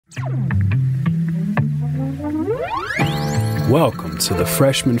Welcome to the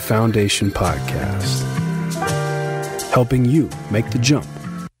Freshman Foundation Podcast, helping you make the jump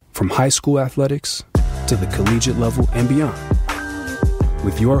from high school athletics to the collegiate level and beyond,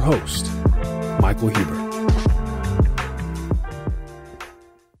 with your host, Michael Huber.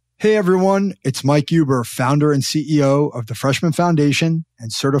 Hey everyone, it's Mike Huber, founder and CEO of the Freshman Foundation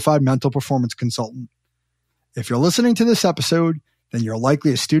and certified mental performance consultant. If you're listening to this episode, then you're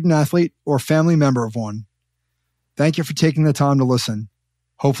likely a student athlete or family member of one. Thank you for taking the time to listen.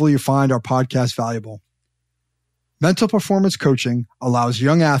 Hopefully you find our podcast valuable. Mental performance coaching allows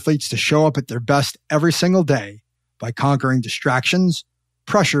young athletes to show up at their best every single day by conquering distractions,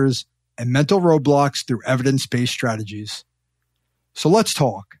 pressures, and mental roadblocks through evidence-based strategies. So let's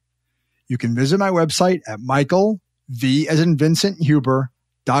talk. You can visit my website at michaelv.com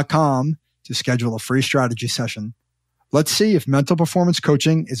to schedule a free strategy session. Let's see if mental performance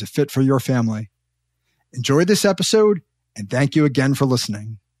coaching is a fit for your family. Enjoy this episode, and thank you again for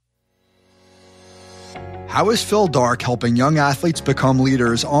listening. How is Phil Darke helping young athletes become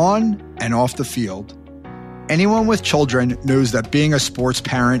leaders on and off the field? Anyone with children knows that being a sports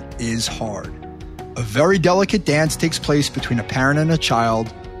parent is hard. A very delicate dance takes place between a parent and a child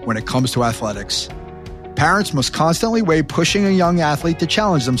when it comes to athletics. Parents must constantly weigh pushing a young athlete to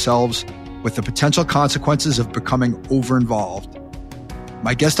challenge themselves with the potential consequences of becoming over-involved.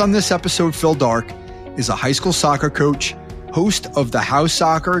 My guest on this episode, Phil Darke, is a high school soccer coach, host of the How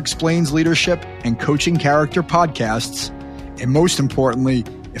Soccer Explains Leadership and Coaching Character podcasts, and most importantly,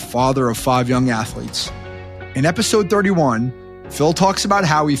 a father of 5 young athletes. In episode 31, Phil talks about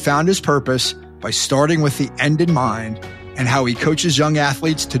how he found his purpose by starting with the end in mind and how he coaches young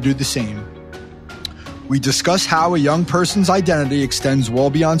athletes to do the same. We discuss how a young person's identity extends well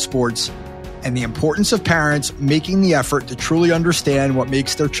beyond sports and the importance of parents making the effort to truly understand what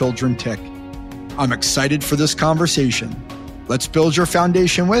makes their children tick. I'm excited for this conversation. Let's build your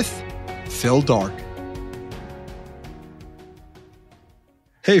foundation with Phil Darke.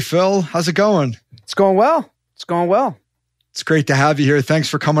 Hey, Phil, how's it going? It's going well. It's great to have you here. Thanks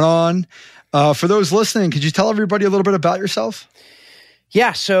for coming on. For those listening, could you tell everybody a little bit about yourself?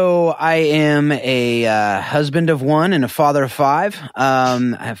 Yeah, so I am a husband of 1 and a father of 5.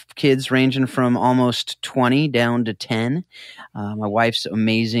 I have kids ranging from almost 20 down to 10. My wife's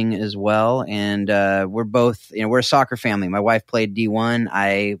amazing as well, and we're both, we're a soccer family. My wife played D1.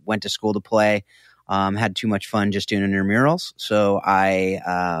 I went to school to play. Had too much fun just doing intramurals, so I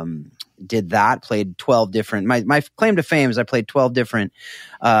did that. Played 12 different. My claim to fame is I played 12 different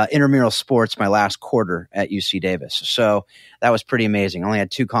intramural sports my last quarter at UC Davis. So that was pretty amazing. I only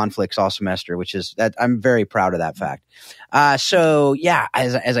had 2 conflicts all semester, which is that I'm very proud of that fact. So yeah,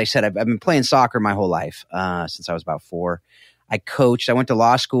 as I said, I've been playing soccer my whole life since I was about 4. I coached. I went to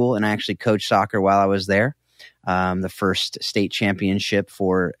law school and I actually coached soccer while I was there. The first state championship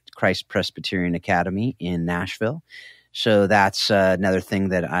for Christ Presbyterian Academy in Nashville. So that's another thing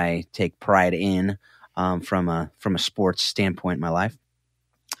that I take pride in from a sports standpoint in my life.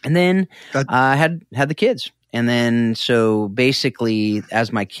 And then I had the kids. And then so basically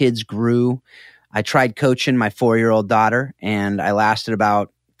as my kids grew, I tried coaching my 4-year-old daughter, and I lasted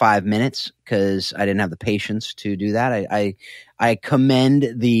about 5 minutes because I didn't have the patience to do that. I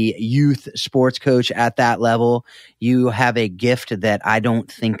commend the youth sports coach at that level. You have a gift that I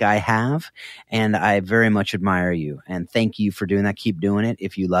don't think I have, and I very much admire you. And thank you for doing that. Keep doing it.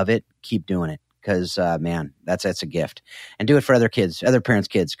 If you love it, keep doing it. Because, man, that's a gift. And do it for other kids, other parents'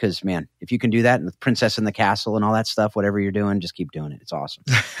 kids. Because, man, if you can do that with Princess in the Castle and all that stuff, whatever you're doing, just keep doing it. It's awesome.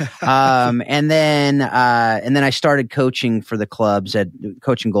 And then I started coaching for the clubs,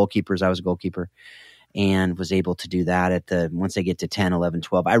 coaching goalkeepers. I was a goalkeeper and was able to do that once they get to 10, 11,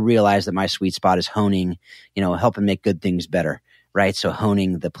 12. I realized that my sweet spot is honing, helping make good things better. Right. So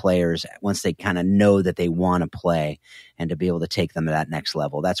honing the players once they kind of know that they want to play and to be able to take them to that next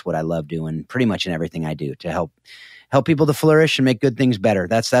level. That's what I love doing pretty much in everything I do, to help people to flourish and make good things better.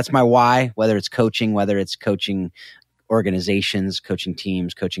 That's my why, whether it's coaching organizations, coaching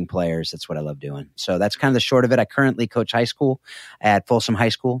teams, coaching players. That's what I love doing. So that's kind of the short of it. I currently coach high school at Folsom High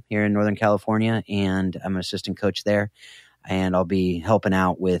School here in Northern California, and I'm an assistant coach there. And I'll be helping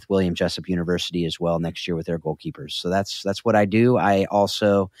out with William Jessup University as well next year with their goalkeepers. So that's what I do. I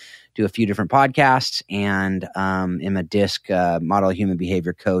also do a few different podcasts and am a DISC model human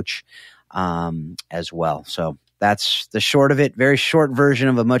behavior coach as well. So that's the short of it. Very short version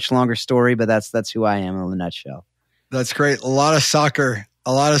of a much longer story, but that's who I am in a nutshell. That's great. A lot of soccer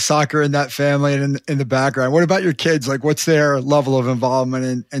in that family and in the background. What about your kids? Like, what's their level of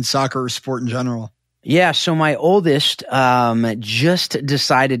involvement in soccer or sport in general? Yeah, so my oldest just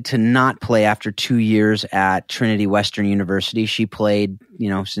decided to not play after 2 years at Trinity Western University. She played,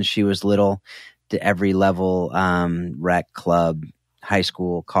 since she was little, to every level, rec, club, high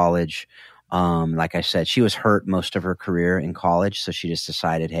school, college. Like I said, she was hurt most of her career in college, so she just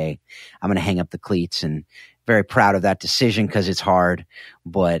decided, hey, I'm going to hang up the cleats, and very proud of that decision because it's hard,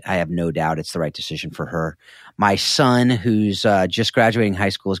 but I have no doubt it's the right decision for her. My son, who's just graduating high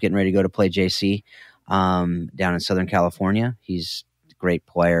school, is getting ready to go to play JC. Down in Southern California. He's a great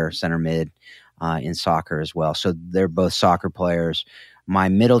player, center mid, in soccer as well. So they're both soccer players. My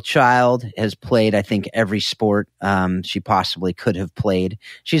middle child has played, I think, every sport she possibly could have played.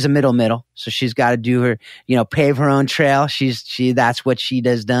 She's a middle, so she's got to do her, pave her own trail. That's what she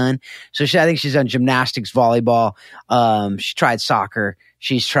does done. So I think she's done gymnastics, volleyball. She tried soccer.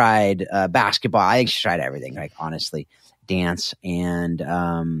 She's tried basketball. I think she's tried everything, like honestly, dance and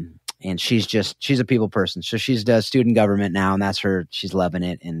she's a people person. So she does student government now, and that's her. She's loving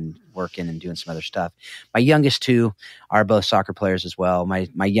it and working and doing some other stuff. My youngest two are both soccer players as well.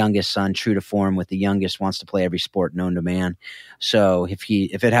 My youngest son, true to form with the youngest, wants to play every sport known to man. So if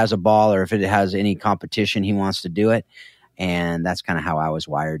it has a ball or if it has any competition, he wants to do it. And that's kind of how I was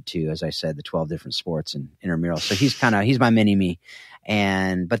wired too. As I said, the 12 different sports and intramural. So he's my mini me.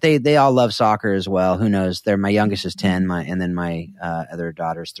 But they all love soccer as well. Who knows? My youngest is 10, and then my other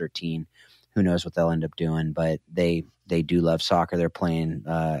daughter's 13. Who knows what they'll end up doing? But they do love soccer. They're playing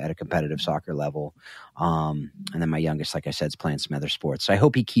at a competitive soccer level. And then my youngest, like I said, is playing some other sports. So I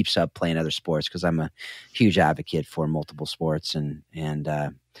hope he keeps up playing other sports because I'm a huge advocate for multiple sports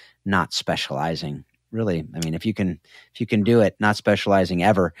and not specializing. Really, I mean, if you can do it, not specializing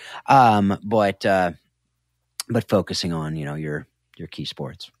ever, but focusing on your key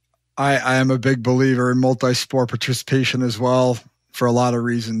sports. I am a big believer in multi-sport participation as well for a lot of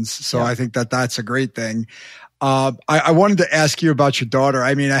reasons. So yeah. I think that's a great thing. I wanted to ask you about your daughter.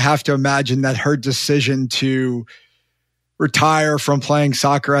 I mean, I have to imagine that her decision to retire from playing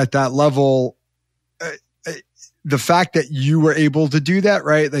soccer at that level, the fact that you were able to do that,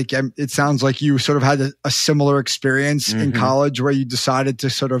 right? Like, it sounds like you sort of had a similar experience in college where you decided to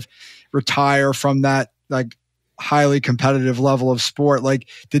sort of retire from that, like, highly competitive level of sport. Like,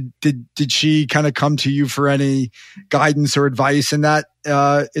 did she kind of come to you for any guidance or advice in that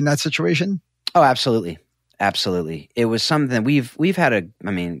situation? Oh, absolutely. Absolutely. It was something we've had a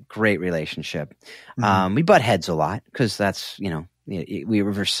great relationship. We butt heads a lot because that's, we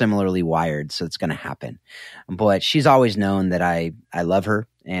were similarly wired, so it's going to happen. But she's always known that I love her,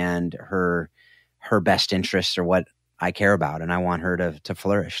 and her best interests are what I care about, and I want her to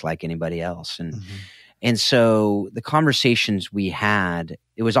flourish like anybody else. And so the conversations we had,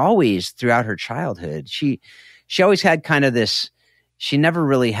 it was always throughout her childhood. She always had kind of this. She never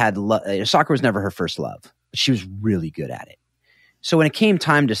really had soccer was never her first love, but she was really good at it. So when it came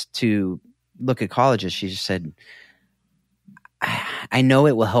time to look at colleges, she just said, I know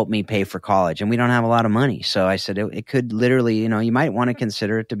it will help me pay for college, and we don't have a lot of money. So I said, it could literally, you might want to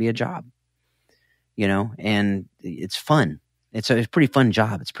consider it to be a job, and it's fun. It's a pretty fun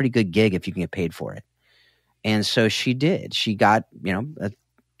job. It's a pretty good gig if you can get paid for it. And so she did. She got, a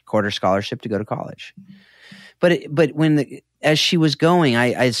quarter scholarship to go to college. But as she was going,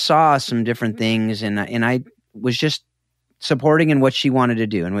 I saw some different things, and I was just supporting in what she wanted to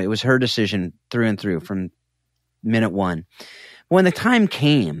do. And it was her decision through and through from minute one. When the time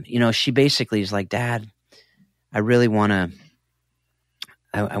came, she basically is like, Dad, I really want to,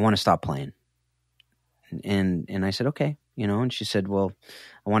 I want to stop playing. And I said, okay, and she said, well,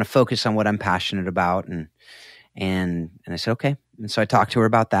 I want to focus on what I'm passionate about. And I said, okay. And so I talked to her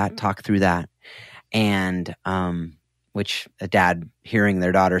about that, talked through that. And, which a dad hearing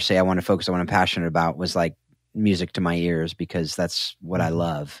their daughter say, I want to focus on what I'm passionate about was like music to my ears because that's what I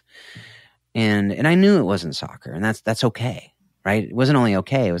love. And I knew it wasn't soccer, and that's okay. Right. It wasn't only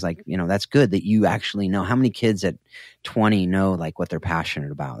okay. It was like, that's good that you actually know. How many kids at 20 know like what they're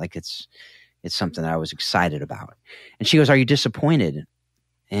passionate about? Like it's something that I was excited about. And she goes, are you disappointed?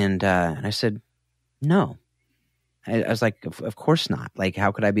 And I said, no. I was like, of course not. Like,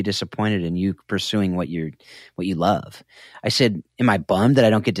 how could I be disappointed in you pursuing what you love? I said, am I bummed that I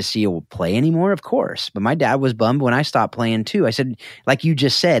don't get to see you play anymore? Of course. But my dad was bummed when I stopped playing too. I said, like you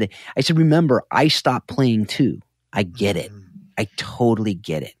just said, I said, remember, I stopped playing too. I get it. I totally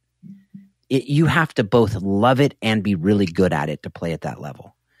get it. You have to both love it and be really good at it to play at that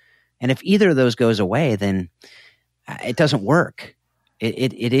level. And if either of those goes away, then it doesn't work.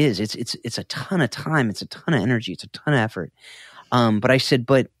 It is. It's a ton of time. It's a ton of energy. It's a ton of effort. But I said,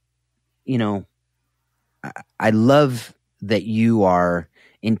 I love that you are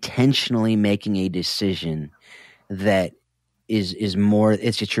intentionally making a decision that is more,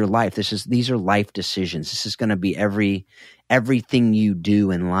 it's your life. These are life decisions. This is going to be everything you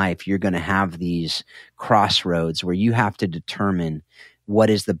do in life. You're going to have these crossroads where you have to determine what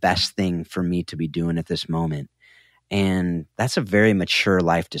is the best thing for me to be doing at this moment. And that's a very mature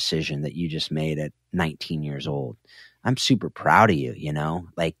life decision that you just made at 19 years old. I'm super proud of you,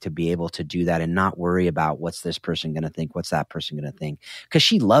 like to be able to do that and not worry about what's this person going to think, what's that person going to think, because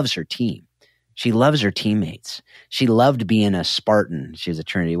she loves her team. She loves her teammates. She loved being a Spartan. She was a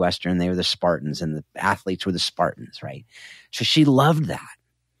Trinity Western. They were the Spartans, and the athletes were the Spartans, right? So she loved that.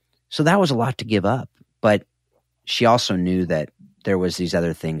 So that was a lot to give up. But she also knew that there was these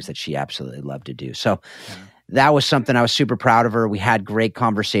other things that she absolutely loved to do. So that was something I was super proud of her. We had great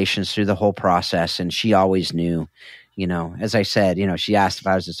conversations through the whole process, and she always knew, as I said, she asked if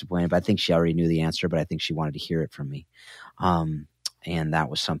I was disappointed, but I think she already knew the answer, but I think she wanted to hear it from me. And that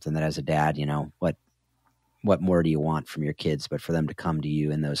was something that as a dad, what more do you want from your kids, but for them to come to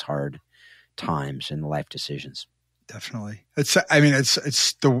you in those hard times and life decisions. Definitely. It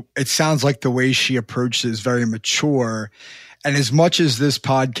sounds like the way she approached it is very mature. And as much as this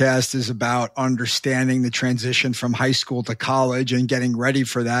podcast is about understanding the transition from high school to college and getting ready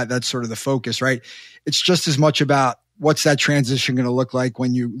for that, that's sort of the focus, right? It's just as much about what's that transition going to look like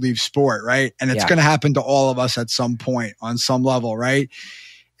when you leave sport, right? And it's going to happen to all of us at some point on some level, right?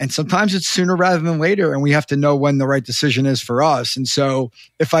 And sometimes it's sooner rather than later, and we have to know when the right decision is for us. And so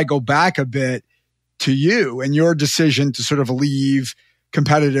if I go back a bit to you and your decision to sort of leave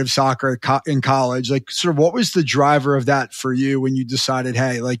competitive soccer in college, like sort of what was the driver of that for you when you decided,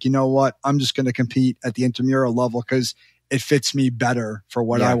 hey, like, you know what, I'm just going to compete at the intramural level because it fits me better for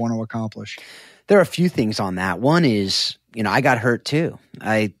what I want to accomplish? There are a few things on that. One is, I got hurt too.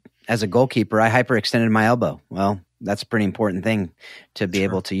 As a goalkeeper, I hyperextended my elbow. Well, that's a pretty important thing to be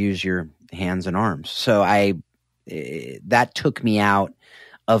able to use your hands and arms. So that took me out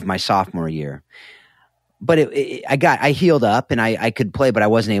of my sophomore year. But I healed up and I could play, but I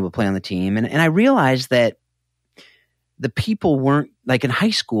wasn't able to play on the team. And I realized that the people weren't like in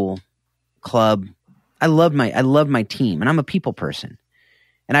high school club. I loved my team, and I'm a people person.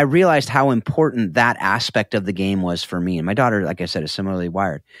 And I realized how important that aspect of the game was for me. And my daughter, like I said, is similarly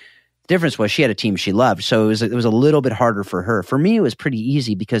wired. The difference was she had a team she loved. So it was a little bit harder for her. For me, it was pretty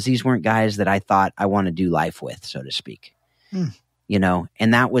easy because these weren't guys that I thought I want to do life with, so to speak. And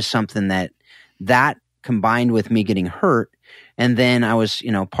that was something that combined with me getting hurt. And then I was,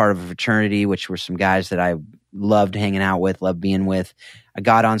 part of a fraternity, which were some guys that I loved hanging out with, loved being with. I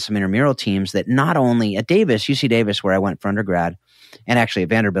got on some intramural teams that not only at Davis, UC Davis, where I went for undergrad, and actually at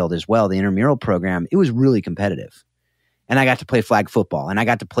Vanderbilt as well, the intramural program, it was really competitive. And I got to play flag football, and I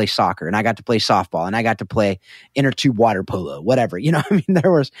got to play soccer, and I got to play softball, and I got to play inner tube water polo, whatever. It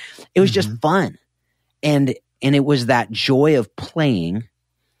was just fun. And it was that joy of playing.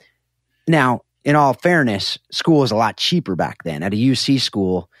 Now, in all fairness, school was a lot cheaper back then. At a UC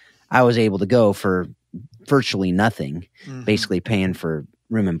school, I was able to go for virtually nothing, basically paying for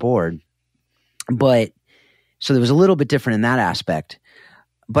room and board. But so there was a little bit different in that aspect.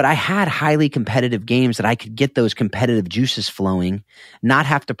 But I had highly competitive games that I could get those competitive juices flowing, not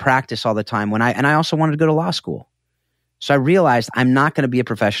have to practice all the time. And I also wanted to go to law school. So I realized I'm not going to be a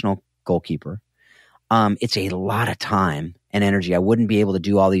professional goalkeeper. It's a lot of time and energy. I wouldn't be able to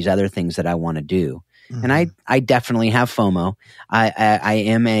do all these other things that I want to do. And I definitely have FOMO. I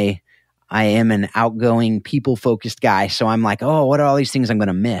am an outgoing, people-focused guy. So I'm like, oh, what are all these things I'm going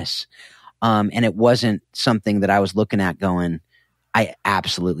to miss? And it wasn't something that I was looking at going, I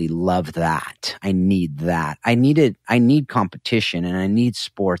absolutely love that. I need that. I need competition, and I need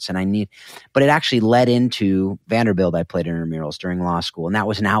sports, but it actually led into Vanderbilt. I played intramurals during law school, and that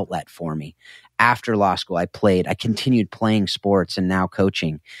was an outlet for me. After law school, I continued playing sports and now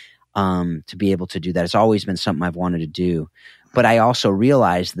coaching, to be able to do that. It's always been something I've wanted to do. But I also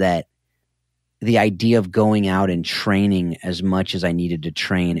realized that the idea of going out and training as much as I needed to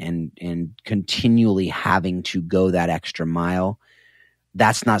train and continually having to go that extra mile,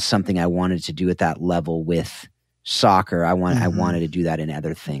 that's not something I wanted to do at that level with soccer. I wanted to do that in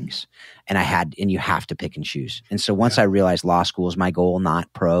other things. And you have to pick and choose. And so once I realized law school is my goal,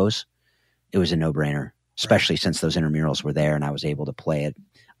 not pros, it was a no-brainer, especially since those intramurals were there and I was able to play at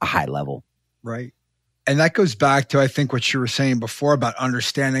a high level. Right. And that goes back to, I think, what you were saying before about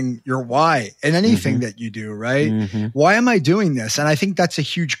understanding your why in anything that you do, right? Why am I doing this? And I think that's a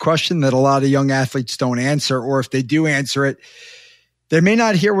huge question that a lot of young athletes don't answer, or if they do answer it, they may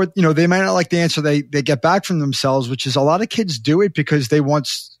not hear they might not like the answer they get back from themselves, which is a lot of kids do it because they want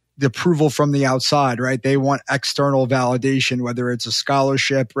the approval from the outside, right? They want external validation, whether it's a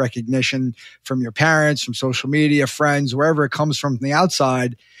scholarship, recognition from your parents, from social media, friends, wherever it comes from the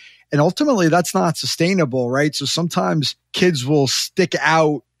outside. And ultimately, that's not sustainable, right? So sometimes kids will stick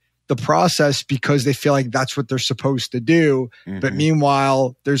out the process because they feel like that's what they're supposed to do. Mm-hmm. But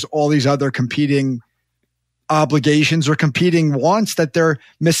meanwhile, there's all these other competing obligations or competing wants that they're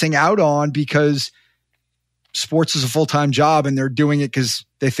missing out on because sports is a full-time job and they're doing it because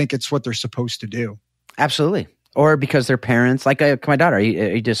they think it's what they're supposed to do. Absolutely. Or because their parents, like my daughter, are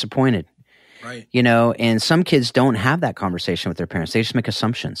you disappointed? Right. You know, and some kids don't have that conversation with their parents. They just make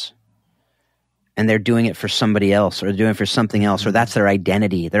assumptions. And they're doing it for somebody else or they're doing it for something else, or that's their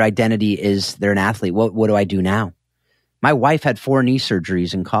identity. Their identity is they're an athlete. What do I do now? My wife had 4 knee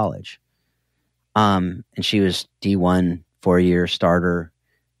surgeries in college. And she was D1, 4-year starter.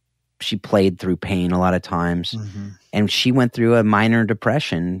 She played through pain a lot of times. Mm-hmm. And she went through a minor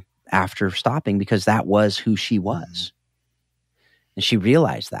depression after stopping because that was who she was. Mm-hmm. And she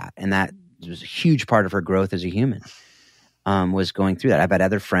realized that. And that was a huge part of her growth as a human, was going through that. I've had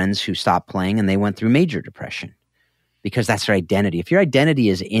other friends who stopped playing and they went through major depression because that's their identity. If your identity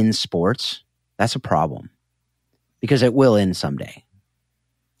is in sports, that's a problem because it will end someday.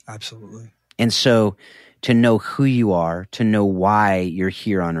 Absolutely. And so to know who you are, to know why you're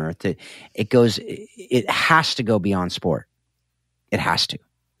here on earth, it has to go beyond sport. It has to.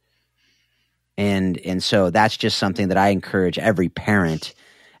 And so that's just something that I encourage every parent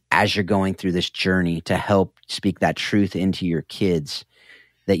as you're going through this journey to help speak that truth into your kids,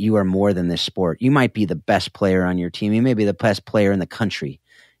 that you are more than this sport. You might be the best player on your team. You may be the best player in the country.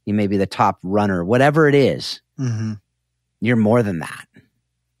 You may be the top runner, whatever it is. Mm-hmm. You're more than that.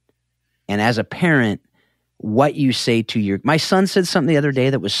 And as a parent, what you say to my son said something the other day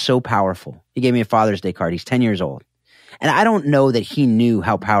that was so powerful. He gave me a Father's Day card. He's 10 years old. And I don't know that he knew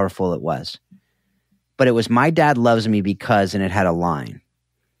how powerful it was. But it was, my dad loves me because, and it had a line.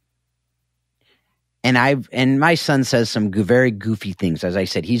 And my son says some very goofy things. As I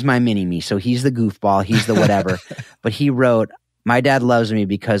said, he's my mini-me, so he's the goofball, he's the whatever. But he wrote, my dad loves me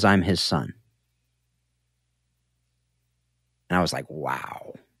because I'm his son. And I was like,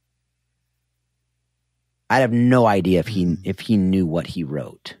 wow. I have no idea if he knew what he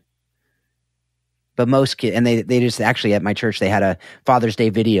wrote. But most kids, and they just actually at my church, they had a Father's Day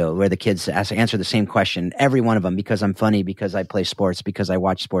video where the kids answer the same question, every one of them, because I'm funny, because I play sports, because I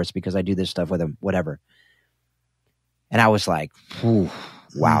watch sports, because I do this stuff with them, whatever. And I was like,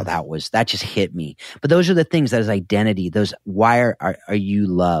 wow, that just hit me. But those are the things, that is identity. Why are you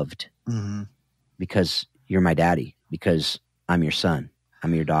loved? Mm-hmm. Because you're my daddy, because I'm your son,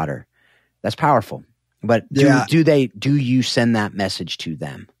 I'm your daughter. That's powerful. But do you send that message to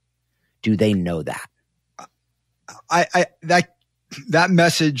them? Do they know that? That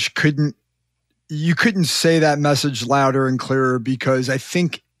message you couldn't say that message louder and clearer, because I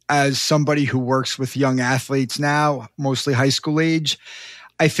think as somebody who works with young athletes now, mostly high school age,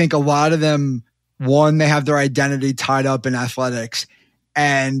 I think a lot of them, one, they have their identity tied up in athletics.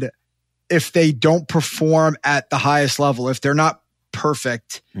 And if they don't perform at the highest level, if they're not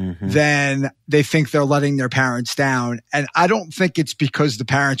perfect, then they think they're letting their parents down. And I don't think it's because the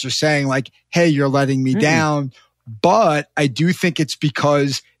parents are saying like, hey, you're letting me down. But I do think it's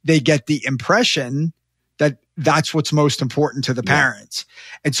because they get the impression that that's what's most important to the parents.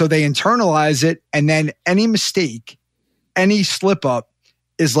 And so they internalize it. And then any mistake, any slip up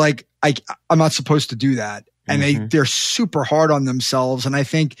is like, I'm not supposed to do that. And they're super hard on themselves. And I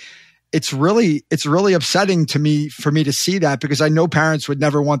think it's really upsetting to me for me to see that, because I know parents would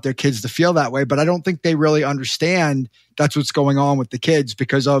never want their kids to feel that way, but I don't think they really understand that's what's going on with the kids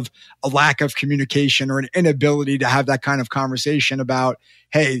because of a lack of communication or an inability to have that kind of conversation about,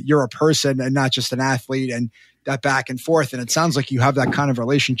 hey, you're a person and not just an athlete, and that back and forth. And it sounds like you have that kind of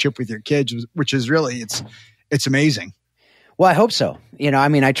relationship with your kids, which is really, it's amazing. Well, I hope so.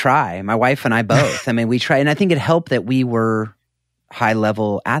 I try. My wife and I both. We try. And I think it helped that we were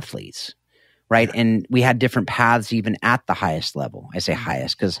high-level athletes, right? And we had different paths even at the highest level. I say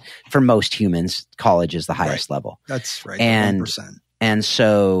highest because for most humans, college is the highest level. That's right, and 1%. And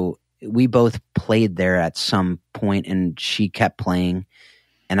so we both played there at some point, and she kept playing,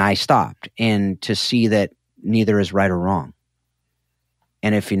 and I stopped. And to see that neither is right or wrong.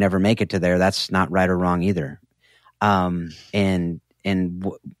 And if you never make it to there, that's not right or wrong either.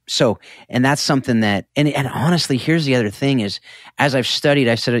 So that's something that, and honestly, here's the other thing is, as I've studied,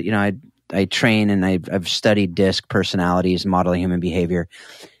 I train and I've studied DISC personalities, modeling human behavior.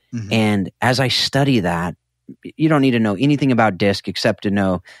 And as I study that, you don't need to know anything about DISC except to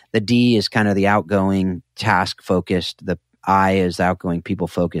know the D is kind of the outgoing, task focused, the I is outgoing, people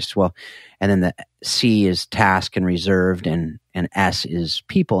focused. Well, and then the C is task and reserved, and S is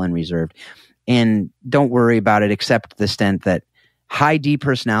people and reserved. And don't worry about it, except to the extent that high D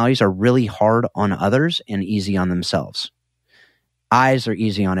personalities are really hard on others and easy on themselves. I's are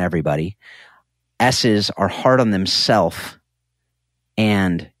easy on everybody. S's are hard on themselves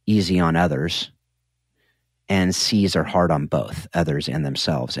and easy on others. And C's are hard on both others and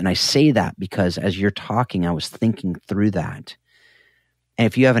themselves. And I say that because as you're talking, I was thinking through that. And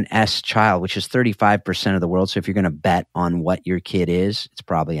if you have an S child, which is 35% of the world, so if you're going to bet on what your kid is, it's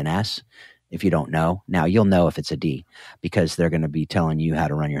probably an S. If you don't know, now you'll know if it's a D because they're going to be telling you how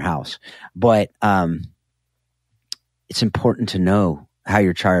to run your house. But it's important to know how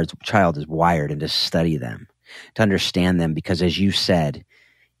your child is wired and to study them, to understand them, because as you said,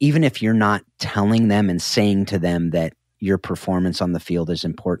 even if you're not telling them and saying to them that your performance on the field is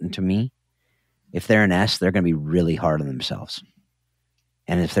important to me, if they're an S, they're going to be really hard on themselves.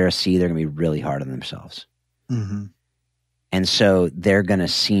 And if they're a C, they're going to be really hard on themselves. Mm-hmm. And so they're going to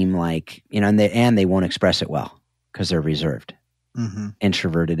seem like, and they won't express it well because they're reserved,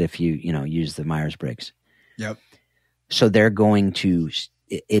 introverted if you use the Myers-Briggs. Yep. So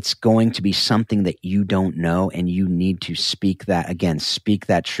it's going to be something that you don't know, and you need to speak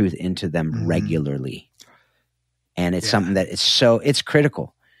that truth into them regularly. And it's something that it's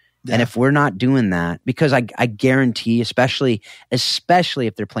critical. Yeah. And if we're not doing that, because I guarantee, especially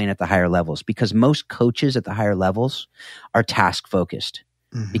if they're playing at the higher levels, because most coaches at the higher levels are task focused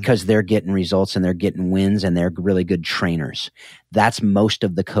because they're getting results and they're getting wins and they're really good trainers. That's most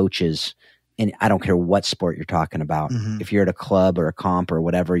of the coaches. And I don't care what sport you're talking about. If you're at a club or a comp or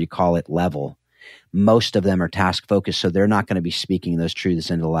whatever you call it level, most of them are task focused. So they're not going to be speaking those truths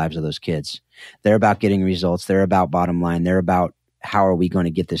into the lives of those kids. They're about getting results. They're about bottom line. They're about how are we going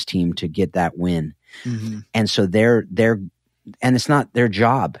to get this team to get that win? And so and it's not their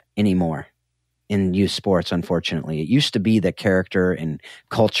job anymore in youth sports, unfortunately. It used to be that character and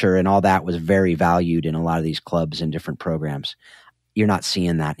culture and all that was very valued in a lot of these clubs and different programs. You're not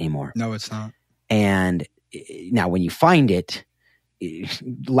seeing that anymore. No, it's not. And now when you find it,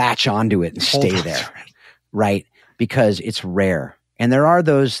 latch onto it and stay there, right? Because it's rare. And there are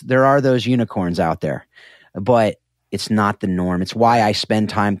those unicorns out there, but it's not the norm. It's why I spend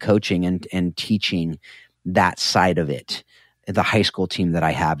time coaching and teaching that side of it. The high school team that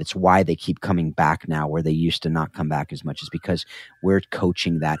I have, it's why they keep coming back now where they used to not come back as much, is because we're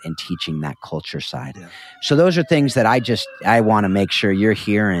coaching that and teaching that culture side. Yeah. So those are things that I want to make sure you're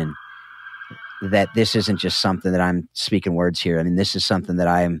hearing, that this isn't just something that I'm speaking words here. I mean, this is something that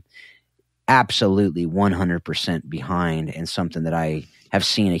I am absolutely 100% behind, and something that I have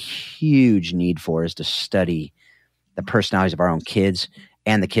seen a huge need for is to study the personalities of our own kids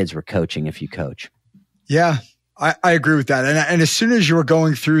and the kids we're coaching if you coach. Yeah. I agree with that. And as soon as you were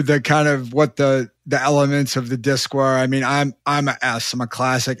going through the kind of what the elements of the disc were, I mean, I'm a S. I'm a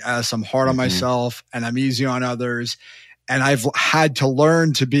classic S. I'm hard on myself and I'm easy on others. And I've had to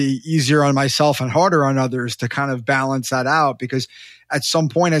learn to be easier on myself and harder on others to kind of balance that out, because at some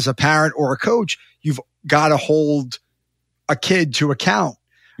point as a parent or a coach, you've got to hold a kid to account.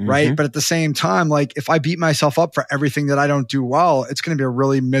 Right. But at the same time, like if I beat myself up for everything that I don't do well, it's going to be a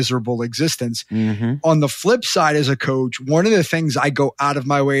really miserable existence. On the flip side, as a coach, one of the things I go out of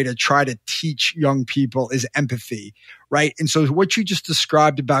my way to try to teach young people is empathy. Right. And so what you just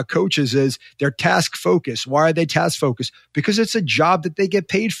described about coaches is they're task focused. Why are they task focused? Because it's a job that they get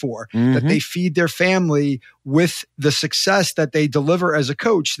paid for, that they feed their family with the success that they deliver as a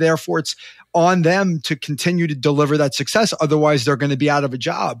coach. Therefore, it's on them to continue to deliver that success. Otherwise, they're going to be out of a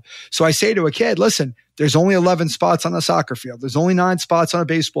job. So I say to a kid, listen, there's only 11 spots on a soccer field. There's only 9 spots on a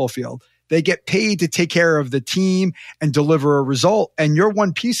baseball field. They get paid to take care of the team and deliver a result. And you're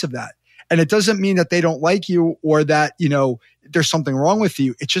one piece of that. And it doesn't mean that they don't like you or that, there's something wrong with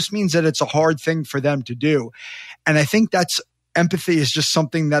you. It just means that it's a hard thing for them to do. And I think empathy is just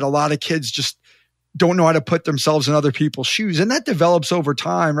something that a lot of kids just don't know how to put themselves in other people's shoes. And that develops over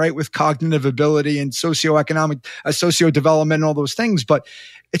time, right? With cognitive ability and socio development and all those things. But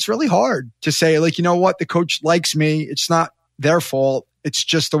it's really hard to say, like, you know what? The coach likes me. It's not their fault. It's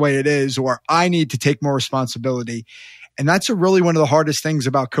just the way it is, or I need to take more responsibility. And that's really one of the hardest things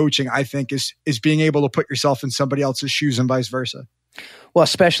about coaching, I think, is being able to put yourself in somebody else's shoes and vice versa. Well,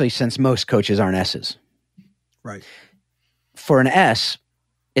 especially since most coaches aren't S's. Right. For an S,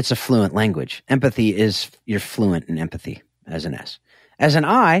 it's a fluent language. Empathy is, you're fluent in empathy as an S. As an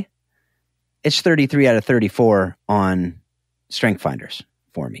I, it's 33 out of 34 on Strength Finders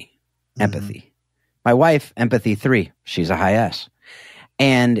for me. Empathy. My wife, empathy 3. She's a high S.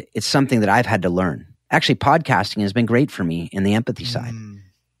 And it's something that I've had to learn Actually, podcasting has been great for me in the empathy side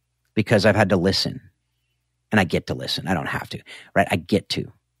because I've had to listen, and I get to listen. I don't have to, right? I get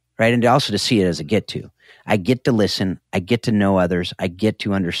to, right? And also to see it as a get to. I get to listen. I get to know others. I get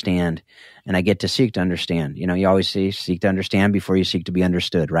to understand, and I get to seek to understand. You know, you always say seek to understand before you seek to be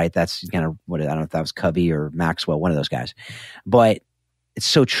understood, right? That's kind of what, I don't know if that was Covey or Maxwell, one of those guys. But it's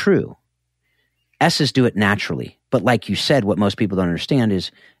so true. S's do it naturally. But like you said, what most people don't understand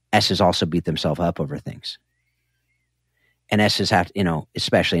is S's also beat themselves up over things. And S's have to, you know,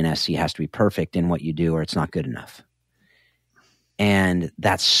 especially in SC, has to be perfect in what you do or it's not good enough. And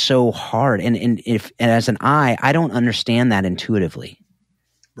that's so hard. And as an I don't understand that intuitively.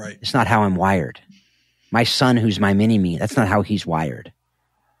 Right. It's not how I'm wired. My son, who's my mini-me, that's not how he's wired.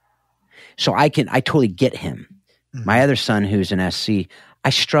 So I totally get him. Mm-hmm. My other son, who's an SC,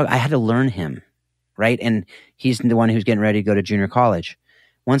 I had to learn him, right? And he's the one who's getting ready to go to junior college.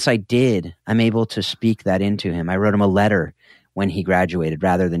 Once I did, I'm able to speak that into him. I wrote him a letter when he graduated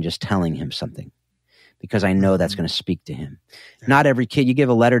rather than just telling him something, because I know that's going to speak to him. Yeah. Not every kid, you give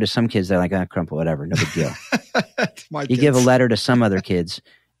a letter to some kids, they're like, crumple, whatever, no big deal. You give a letter to some other kids,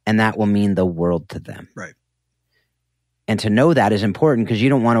 and that will mean the world to them. Right. And to know that is important, because you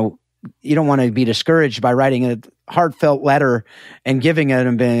don't want to be discouraged by writing a heartfelt letter and giving it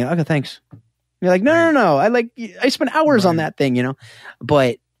and being, okay, thanks. You're like, no. I spent hours on that thing, you know?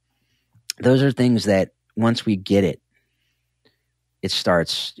 But those are things that once we get it, it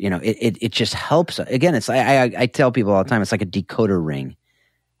starts, you know, it just helps. Again, it's, I tell people all the time, it's like a decoder ring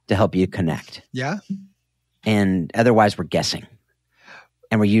to help you connect. Yeah. And otherwise we're guessing,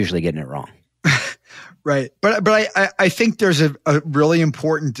 and we're usually getting it wrong. Right. But I think there's a really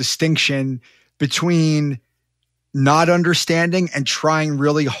important distinction between not understanding and trying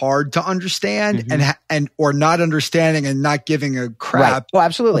really hard to understand, and or not understanding and not giving a crap about it. Right.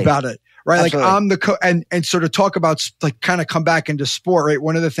 Absolutely. Like I'm the and sort of talk about, like, kind of come back into sport, right?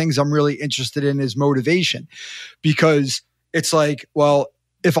 One of the things I'm really interested in is motivation, because it's like, well,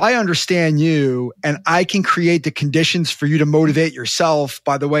 if I understand you and I can create the conditions for you to motivate yourself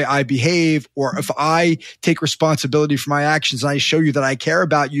by the way I behave, or if I take responsibility for my actions and I show you that I care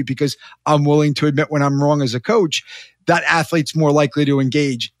about you because I'm willing to admit when I'm wrong as a coach, that athlete's more likely to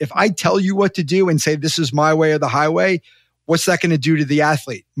engage. If I tell you what to do and say, this is my way or the highway, what's that going to do to the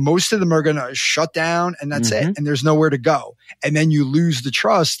athlete? Most of them are going to shut down, and that's it. And there's nowhere to go. And then you lose the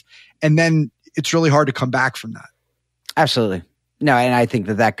trust, and then it's really hard to come back from that. Absolutely. No, and I think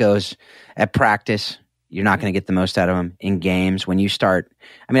that goes at practice. You're not going to get the most out of them. In games, when you start,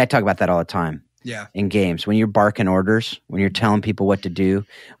 I mean, I talk about that all the time. Yeah. In games, when you're barking orders, when you're telling people what to do,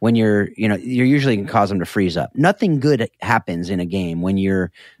 when you're usually can cause them to freeze up. Nothing good happens in a game when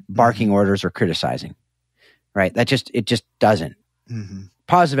you're barking orders or criticizing, right? It just doesn't.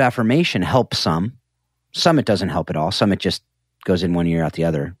 Positive affirmation helps some. Some it doesn't help at all. Some it just goes in one ear out the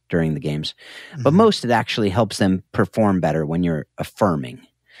other during the games. But most it actually helps them perform better when you're affirming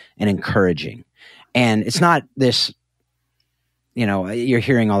and encouraging. And it's not this, you know, you're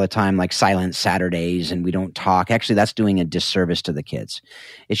hearing all the time like silent Saturdays and we don't talk. Actually, that's doing a disservice to the kids.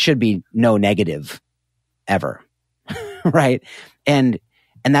 It should be no negative ever, right?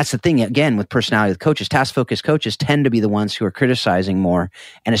 And that's the thing, again, with personality with coaches. Task-focused coaches tend to be the ones who are criticizing more,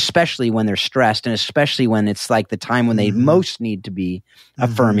 and especially when they're stressed, and especially when it's like the time when they most need to be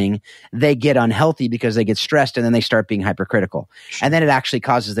affirming, they get unhealthy because they get stressed, and then they start being hypercritical. And then it actually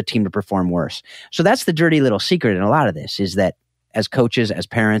causes the team to perform worse. So that's the dirty little secret in a lot of this, is that as coaches, as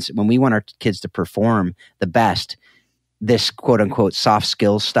parents, when we want our kids to perform the best, this quote-unquote soft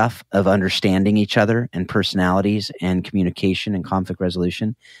skills stuff of understanding each other and personalities and communication and conflict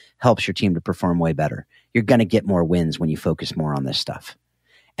resolution helps your team to perform way better. You're going to get more wins when you focus more on this stuff.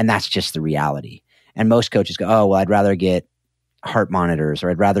 And that's just the reality. And most coaches go, oh, well, I'd rather get heart monitors, or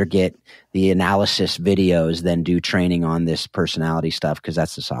I'd rather get the analysis videos than do training on this personality stuff, because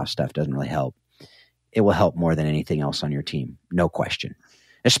that's the soft stuff. Doesn't really help. It will help more than anything else on your team. No question.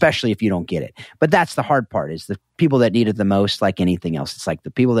 Especially if you don't get it. But that's the hard part, is the people that need it the most, like anything else. It's like the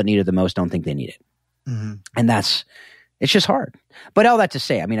people that need it the most don't think they need it. And it's just hard. But all that to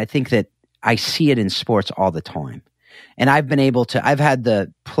say, I mean, I think that I see it in sports all the time. And I've had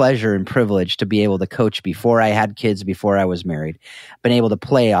the pleasure and privilege to be able to coach before I had kids, before I was married. Been able to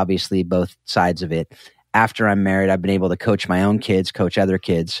play, obviously, both sides of it. After I'm married, I've been able to coach my own kids, coach other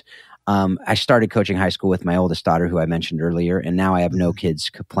kids. I started coaching high school with my oldest daughter, who I mentioned earlier, and now I have no kids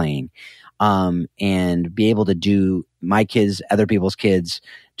playing. And be able to do my kids, other people's kids,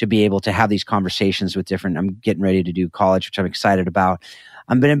 to be able to have these conversations with different, I'm getting ready to do college, which I'm excited about.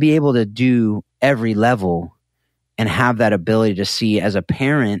 I'm going to be able to do every level and have that ability to see, as a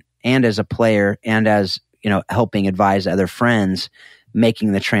parent and as a player and as, helping advise other friends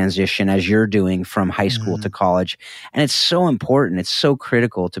making the transition as you're doing from high school to college. And it's so important. It's so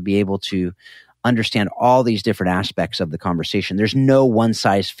critical to be able to understand all these different aspects of the conversation. There's no one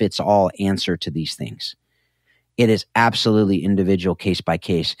size fits all answer to these things. It is absolutely individual, case by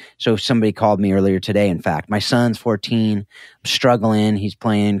case. So somebody called me earlier today. In fact, my son's 14, struggling. He's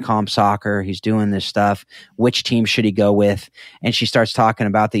playing comp soccer. He's doing this stuff. Which team should he go with? And she starts talking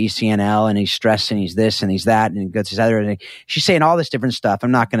about the ECNL, and he's stressing, he's this and he's that, and he goes his other. And she's saying all this different stuff.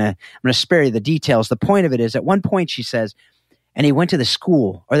 I'm going to spare you the details. The point of it is, at one point she says, and he went to the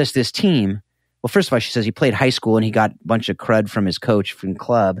school or this team. Well, first of all, she says he played high school and he got a bunch of crud from his coach from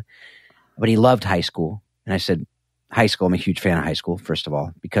club, but he loved high school. And I said, high school, I'm a huge fan of high school, first of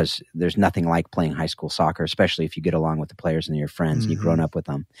all, because there's nothing like playing high school soccer, especially if you get along with the players and your friends and you've grown up with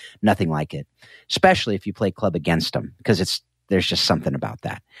them. Nothing like it, especially if you play club against them, because there's just something about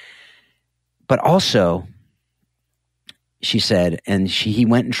that. But also, she said, and he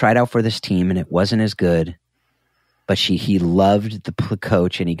went and tried out for this team and it wasn't as good, but he loved the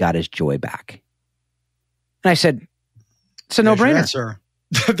coach and he got his joy back. And I said, it's a no-brainer.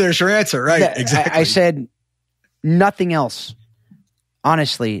 There's your answer, right? Exactly. I said, nothing else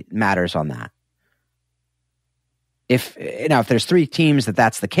honestly matters on that. If there's 3 teams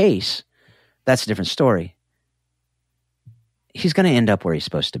that's the case, that's a different story. He's going to end up where he's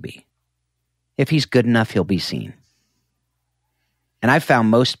supposed to be. If he's good enough, he'll be seen. And I've found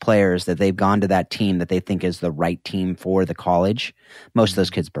most players that they've gone to that team that they think is the right team for the college, most of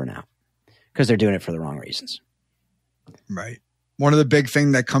those kids burn out because they're doing it for the wrong reasons. Right. One of the big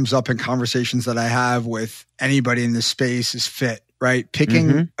things that comes up in conversations that I have with anybody in this space is fit, right?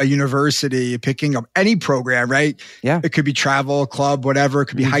 Picking a university, picking up any program, right? Yeah. It could be travel, club, whatever. It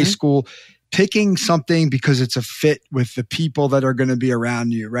could be high school. Picking something because it's a fit with the people that are going to be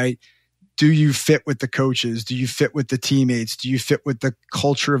around you, right? Do you fit with the coaches? Do you fit with the teammates? Do you fit with the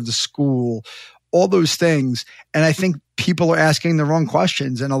culture of the school? All those things. And I think people are asking the wrong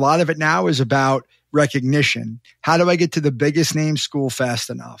questions. And a lot of it now is about recognition. How do I get to the biggest name school fast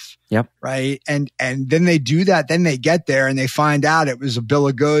enough? Yep. Right. And then they do that. Then they get there and they find out it was a bill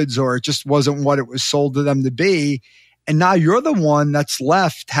of goods or it just wasn't what it was sold to them to be. And now you're the one that's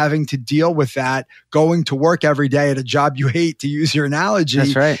left having to deal with that, going to work every day at a job you hate, to use your analogy.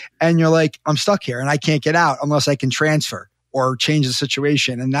 That's right. And you're like, I'm stuck here and I can't get out unless I can transfer or change the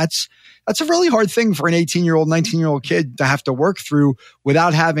situation. And that's a really hard thing for an 18-year-old, 19-year-old kid to have to work through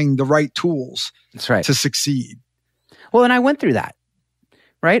without having the right tools. That's right. To succeed. Well, and I went through that,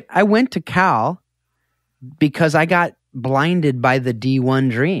 right? I went to Cal because I got blinded by the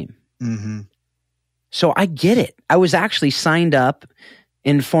D1 dream. So I get it. I was actually signed up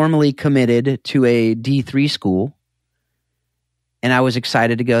and formally committed to a D3 school, and I was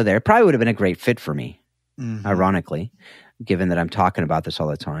excited to go there. It probably would have been a great fit for me, ironically, given that I'm talking about this all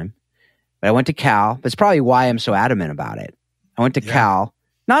the time. But I went to Cal. That's probably why I'm so adamant about it. I went to Cal,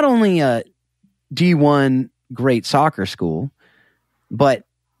 not only a D1 great soccer school, but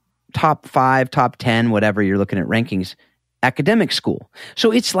top 5, top 10, whatever you're looking at rankings, academic school.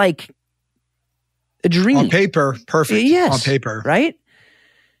 So it's like a dream. On paper, perfect. Yes. On paper. Right?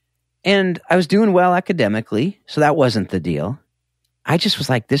 And I was doing well academically, so that wasn't the deal. I just was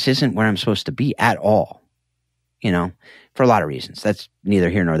like, this isn't where I'm supposed to be at all, for a lot of reasons. That's neither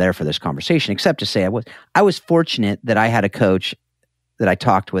here nor there for this conversation, except to say I was fortunate that I had a coach that I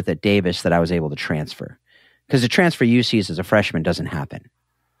talked with at Davis that I was able to transfer. Because to transfer UCs as a freshman doesn't happen.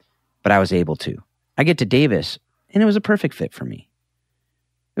 But I was able to. I get to Davis, and it was a perfect fit for me.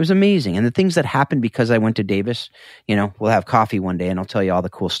 It was amazing. And the things that happened because I went to Davis, we'll have coffee one day, and I'll tell you all the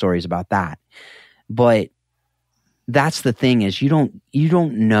cool stories about that. But that's the thing is you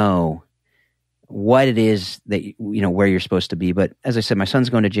don't know what it is that, where you're supposed to be. But as I said, my son's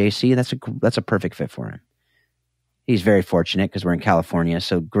going to JC. That's a perfect fit for him. He's very fortunate because we're in California,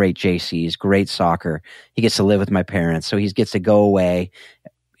 so great JCs, great soccer. He gets to live with my parents, so he gets to go away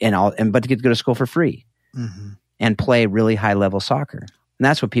but to get to go to school for free and play really high level soccer. And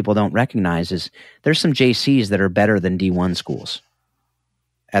that's what people don't recognize is there's some JCs that are better than D1 schools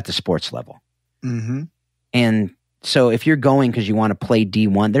at the sports level. And so if you're going because you want to play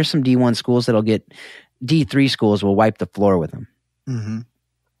D1, there's some D1 schools that'll get D3 schools will wipe the floor with them.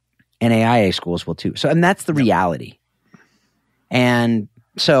 And AIA schools will too. So, and that's the reality. And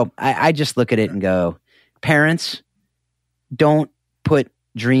so I just look at it and go, parents, don't put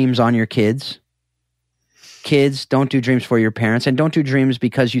dreams on your kids. kids, don't do dreams for your parents, and don't do dreams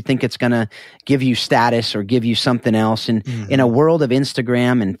because you think it's going to give you status or give you something else. And in a world of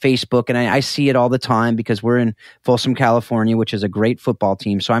Instagram and Facebook, and I see it all the time because we're in Folsom, California, which is a great football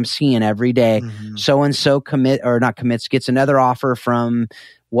team. So I'm seeing every day, so-and-so gets another offer from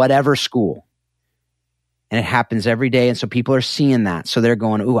whatever school. And it happens every day. And so people are seeing that. So they're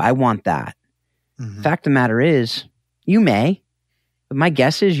going, ooh, I want that. Fact of the matter is, you may, but my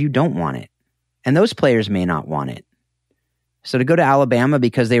guess is you don't want it. And those players may not want it. So to go to Alabama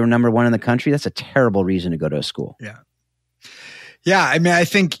because they were number 1 in the country, that's a terrible reason to go to a school. Yeah. Yeah. I mean, I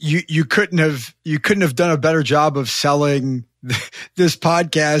think you couldn't have done a better job of selling this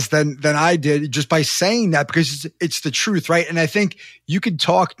podcast than I did just by saying that, because it's the truth, right? And I think you could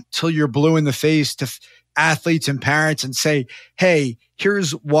talk till you're blue in the face to athletes and parents and say, hey,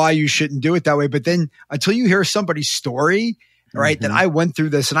 here's why you shouldn't do it that way. But then until you hear somebody's story, right, that I went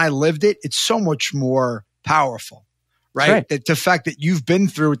through this and I lived it, it's so much more powerful, right? That the fact that you've been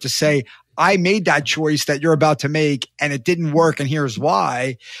through it to say, I made that choice that you're about to make and it didn't work and here's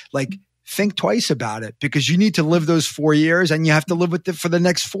why. Like, think twice about it, because you need to live those 4 years and you have to live with it for the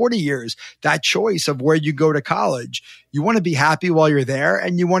next 40 years. That choice of where you go to college, you want to be happy while you're there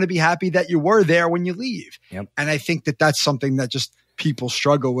and you want to be happy that you were there when you leave. Yep. And I think that that's something that just people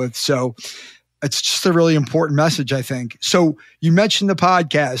struggle with. So it's just a really important message, I think. So you mentioned the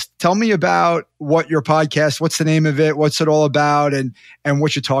podcast. Tell me about what's the name of it, what's it all about, and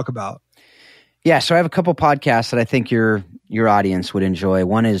what you talk about. Yeah, so I have a couple podcasts that I think your audience would enjoy.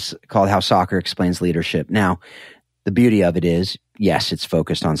 One is called How Soccer Explains Leadership. Now, the beauty of it is, yes, it's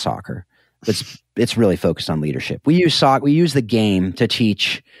focused on soccer, but it's really focused on leadership. We use the game to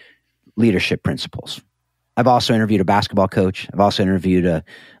teach leadership principles. I've also interviewed a basketball coach. I've also interviewed a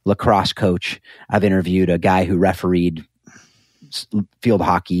lacrosse coach. I've interviewed a guy who refereed field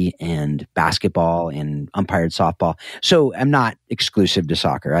hockey and basketball and umpired softball. So I'm not exclusive to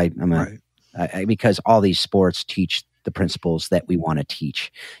soccer. Because all these sports teach the principles that we want to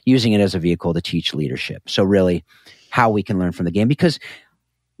teach, using it as a vehicle to teach leadership. So really how we can learn from the game. Because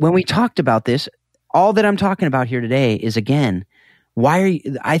when we talked about this, all that I'm talking about here today is, again,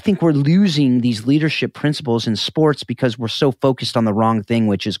 I think we're losing these leadership principles in sports because we're so focused on the wrong thing,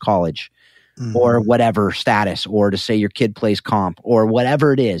 which is college or whatever status, or to say your kid plays comp or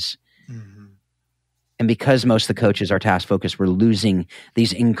whatever it is. And because most of the coaches are task focused, we're losing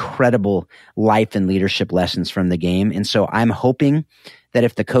these incredible life and leadership lessons from the game. And so I'm hoping that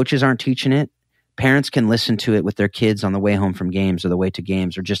if the coaches aren't teaching it, parents can listen to it with their kids on the way home from games or the way to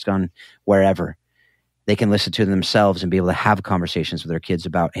games or just on wherever. They can listen to themselves and be able to have conversations with their kids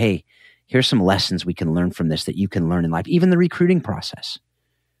about, hey, here's some lessons we can learn from this that you can learn in life. Even the recruiting process,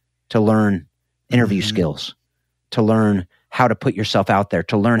 to learn interview skills, to learn how to put yourself out there,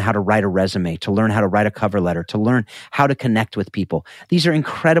 to learn how to write a resume, to learn how to write a cover letter, to learn how to connect with people. These are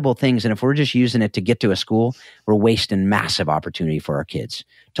incredible things. And if we're just using it to get to a school, we're wasting massive opportunity for our kids.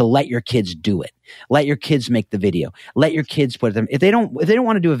 To let your kids do it. Let your kids make the video. Let your kids put them. If they don't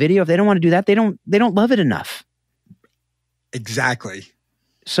want to do a video, if they don't want to do that, they don't love it enough. Exactly.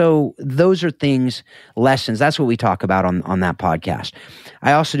 So those are things, lessons. That's what we talk about on that podcast.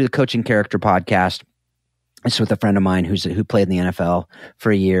 I also do the Coaching Character podcast. It's with a friend of mine who played in the NFL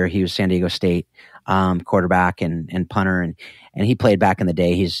for a year. He was San Diego State quarterback and punter, and he played back in the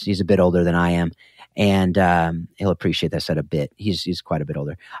day. He's a bit older than I am, and he'll appreciate that. I said a bit. He's quite a bit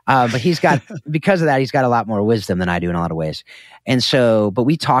older, but because of that, he's got a lot more wisdom than I do in a lot of ways. And so, but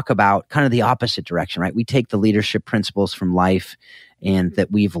we talk about kind of the opposite direction, right? We take the leadership principles from life and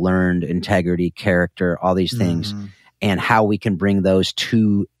that we've learned, integrity, character, all these things, and how we can bring those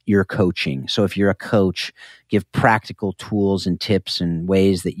to your coaching. So if you're a coach, give practical tools and tips and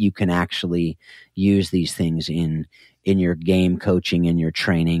ways that you can actually use these things in your game coaching, in your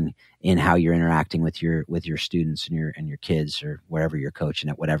training, in how you're interacting with your students and your kids or wherever you're coaching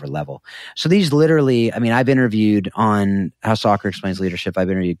at whatever level. So these literally, I mean, I've interviewed on How Soccer Explains Leadership. I've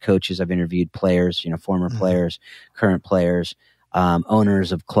interviewed coaches. I've interviewed players, former players, current players,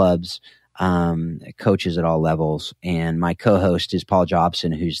 owners of clubs, coaches at all levels. And my co-host is Paul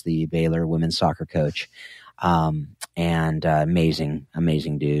Jobson, who's the Baylor women's soccer coach. Amazing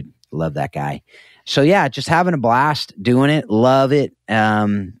dude. Love that guy. So yeah, just having a blast doing it. Love it.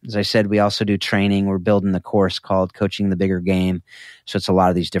 As I said, we also do training. We're building the course called Coaching the Bigger Game. So it's a lot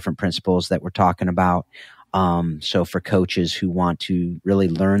of these different principles that we're talking about. So for coaches who want to really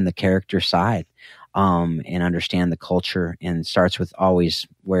learn the character side, and understand the culture, and it starts with always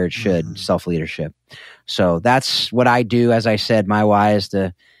where it should, self-leadership. So that's what I do. As I said, my why is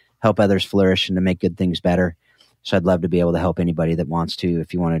to help others flourish and to make good things better. So I'd love to be able to help anybody that wants to.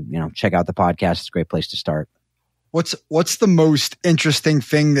 If you want to, check out the podcast, it's a great place to start. What's the most interesting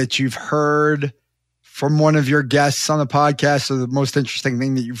thing that you've heard from one of your guests on the podcast, or the most interesting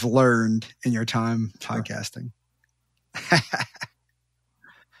thing that you've learned in your time podcasting?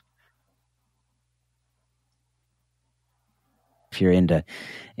 If you're into,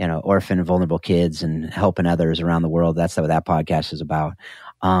 orphan and vulnerable kids and helping others around the world, that's what that podcast is about.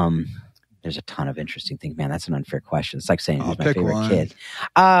 There's a ton of interesting things. Man, that's an unfair question. It's like saying who's my favorite kid.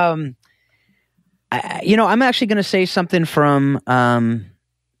 I'm actually going to say something from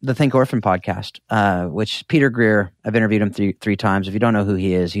the Think Orphan podcast, which Peter Greer, I've interviewed him three times. If you don't know who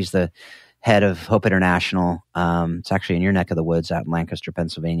he is, he's the head of Hope International. It's actually in your neck of the woods out in Lancaster,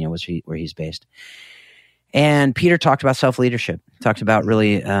 Pennsylvania, where he's based. And Peter talked about self-leadership, talked about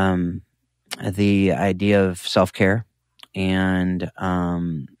really the idea of self-care and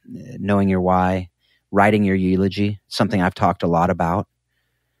knowing your why, writing your eulogy, something I've talked a lot about.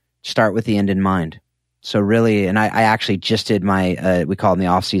 Start with the end in mind. So really, and I actually just did my, we call them the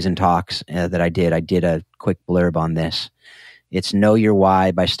off-season talks that I did. I did a quick blurb on this. It's know your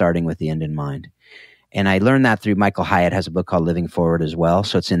why by starting with the end in mind. And I learned that through Michael Hyatt has a book called Living Forward as well.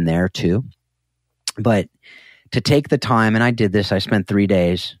 So it's in there too. But to take the time, and I did this, I spent 3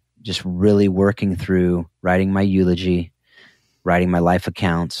 days just really working through writing my eulogy, writing my life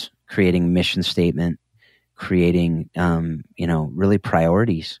accounts, creating mission statement, creating, really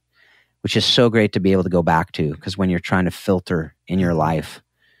priorities, which is so great to be able to go back to, because when you're trying to filter in your life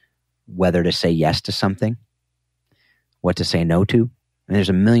whether to say yes to something, what to say no to, and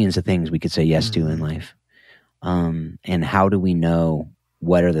there's millions of things we could say yes to in life. And how do we know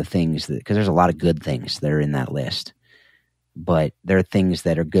what are the things that, because there's a lot of good things that are in that list, but there are things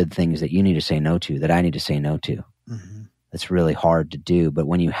that are good things that you need to say no to, that I need to say no to. Mm-hmm. It's really hard to do. But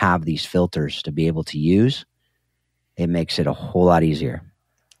when you have these filters to be able to use, it makes it a whole lot easier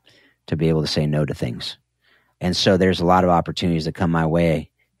to be able to say no to things. And so there's a lot of opportunities that come my way,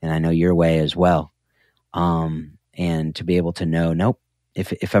 and I know your way as well. And to be able to know, nope,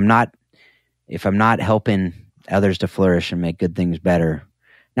 if I'm not helping others to flourish and make good things better.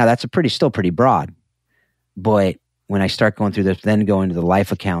 Now that's still pretty broad, but when I start going through this, then go into the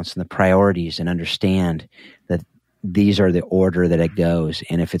life accounts and the priorities and understand that these are the order that it goes.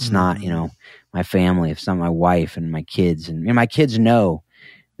 And if it's not, my family, if it's not my wife and my kids, and my kids know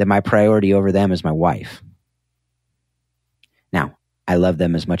that my priority over them is my wife. Now, I love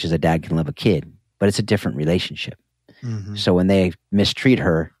them as much as a dad can love a kid, but it's a different relationship. Mm-hmm. So when they mistreat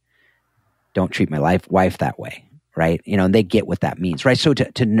her, don't treat my wife that way, right? And they get what that means, right? So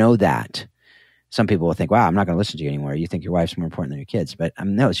to know that, some people will think, wow, I'm not going to listen to you anymore. You think your wife's more important than your kids. But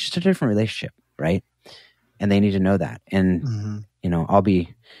no, it's just a different relationship, right? And they need to know that. And, I'll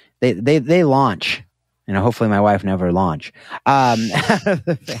be, they launch, hopefully my wife never launch, out of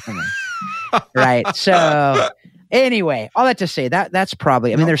the family, right? So anyway, all that to say, that's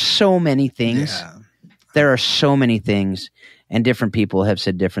probably, there's so many things. Yeah. There are so many things. And different people have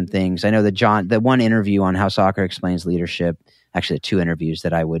said different things. I know that the one interview on How Soccer Explains Leadership, actually the 2 interviews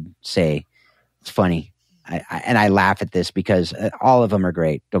that I would say, it's funny. I laugh at this because all of them are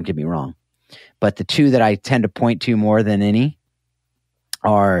great. Don't get me wrong. But the 2 that I tend to point to more than any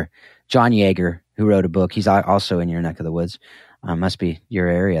are John Yeager, who wrote a book. He's also in your neck of the woods. Must be your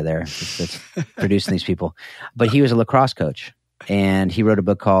area there that's producing these people. But he was a lacrosse coach, and he wrote a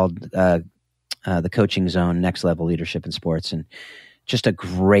book called The Coaching Zone, Next Level Leadership in Sports, and just a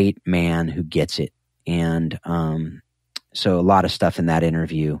great man who gets it. And so a lot of stuff in that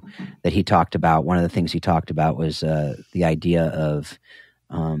interview that he talked about, one of the things he talked about was the idea of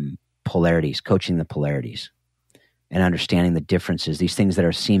polarities, coaching the polarities and understanding the differences, these things that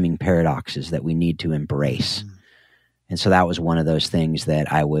are seeming paradoxes that we need to embrace. And so that was one of those things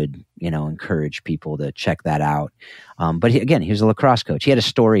that I would, encourage people to check that out. But he was a lacrosse coach. He had a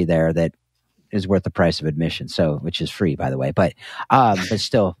story there that is worth the price of admission, which is free, by the way. But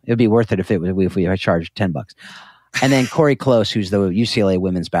still, it would be worth it if we charged $10. And then Corey Close, who's the UCLA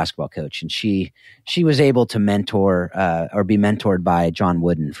women's basketball coach, and she was able to mentor or be mentored by John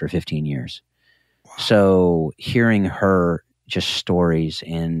Wooden for 15 years. Wow. So hearing her just stories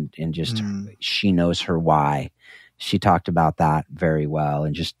and just she knows her why. She talked about that very well,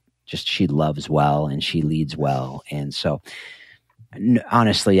 and just she loves well and she leads well, and so.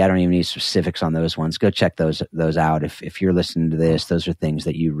 Honestly, I don't even need specifics on those ones. Go check those out. If you're listening to this, those are things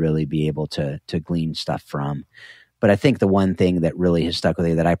that you really be able to glean stuff from. But I think the one thing that really has stuck with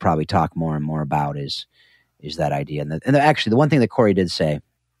me that I probably talk more and more about is that idea. And actually, the one thing that Corey did say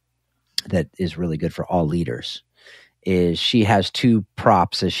that is really good for all leaders is she has two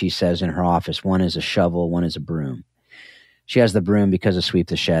props, as she says, in her office. One is a shovel, one is a broom. She has the broom because of Sweep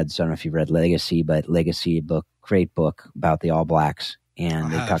the Sheds. I don't know if you've read Legacy, but Legacy book, great book about the All Blacks,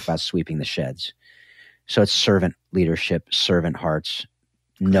 and they talk about sweeping the sheds. So it's servant leadership, servant hearts.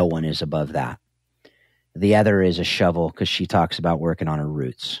 No one is above that. The other is a shovel because she talks about working on her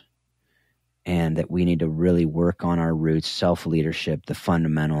roots, and that we need to really work on our roots, self-leadership, the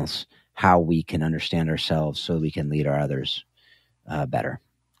fundamentals, how we can understand ourselves so we can lead our others better.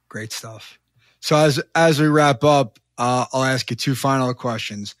 Great stuff. So as we wrap up, I'll ask you two final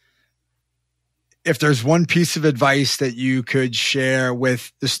questions. If there's one piece of advice that you could share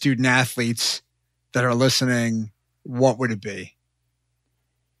with the student athletes that are listening, what would it be?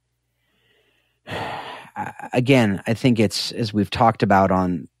 Again, I think it's, as we've talked about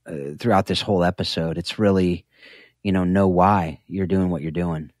on throughout this whole episode, it's really, know why you're doing what you're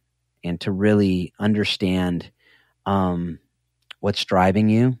doing, and to really understand what's driving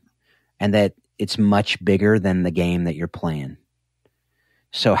you, and that it's much bigger than the game that you're playing.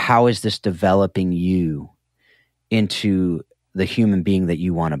 So how is this developing you into the human being that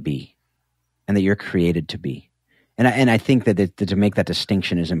you want to be and that you're created to be? And I think that to make that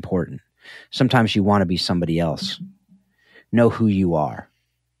distinction is important. Sometimes you want to be somebody else. Know who you are.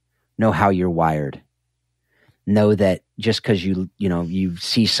 Know how you're wired. Know that just because you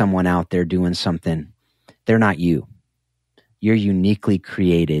see someone out there doing something, they're not you. You're uniquely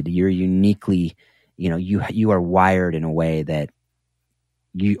created. You're uniquely, you are wired in a way that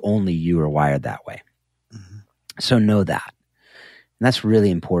you are wired that way. Mm-hmm. So know that. And that's really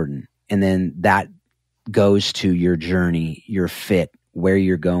important. And then that goes to your journey, your fit, where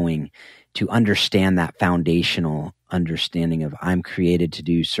you're going, to understand that foundational understanding of I'm created to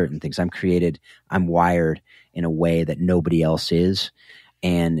do certain things. I'm wired in a way that nobody else is,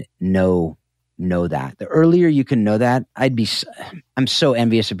 and know that. The earlier you can know that, I'm so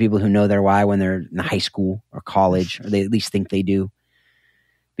envious of people who know their why when they're in high school or college, or they at least think they do,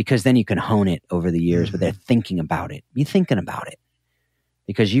 because then you can hone it over the years, but they're thinking about it. Be thinking about it,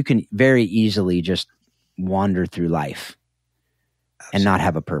 because you can very easily just wander through life and not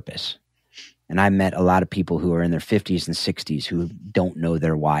have a purpose. And I met a lot of people who are in their 50s and 60s who don't know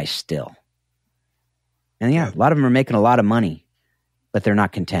their why still. And a lot of them are making a lot of money, but they're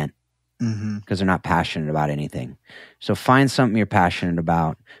not content because they're not passionate about anything. So find something you're passionate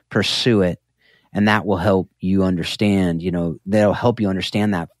about, pursue it, and that will help you understand, that'll help you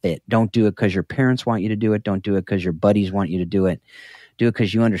understand that fit. Don't do it because your parents want you to do it. Don't do it because your buddies want you to do it. Do it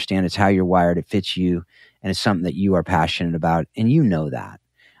because you understand it's how you're wired, it fits you, and it's something that you are passionate about, and you know that.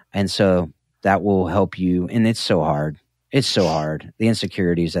 And so that will help you. And it's so hard. It's so hard. The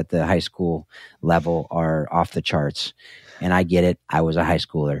insecurities at the high school level are off the charts. And I get it. I was a high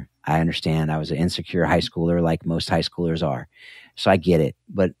schooler. I understand. I was an insecure high schooler, like most high schoolers are. So I get it.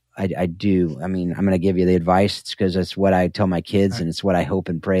 But I do. I mean, I'm going to give you the advice. It's because it's what I tell my kids, and it's what I hope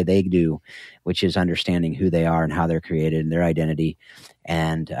and pray they do, which is understanding who they are and how they're created and their identity.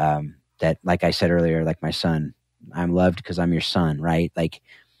 And that, like I said earlier, like my son, I'm loved because I'm your son, right? Like,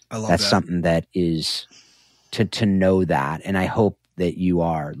 I love that's that. Something that is to know that. And I hope that you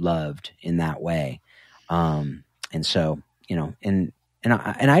are loved in that way. And so, and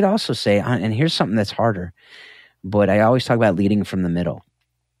I'd also say, and here's something that's harder, but I always talk about leading from the middle.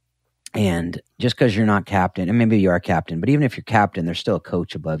 And just because you're not captain, and maybe you are captain, but even if you're captain, there's still a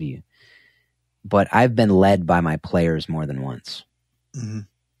coach above you. But I've been led by my players more than once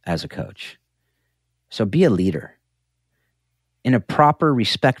as a coach. So be a leader in a proper,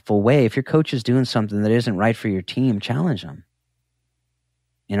 respectful way. If your coach is doing something that isn't right for your team, challenge them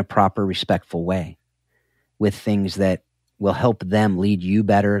in a proper, respectful way with things that will help them lead you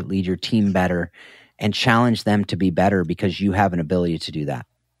better, lead your team better, and challenge them to be better because you have an ability to do that.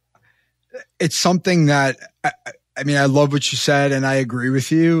 It's something that, I love what you said, and I agree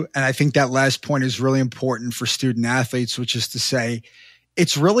with you. And I think that last point is really important for student athletes, which is to say,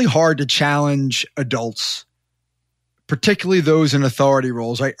 it's really hard to challenge adults, particularly those in authority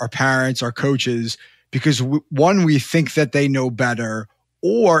roles, right? Our parents, our coaches, because we think that they know better,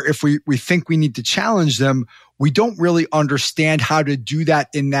 or if we think we need to challenge them, we don't really understand how to do that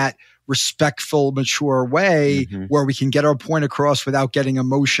in that respectful, mature way where we can get our point across without getting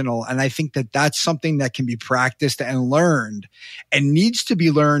emotional. And I think that that's something that can be practiced and learned and needs to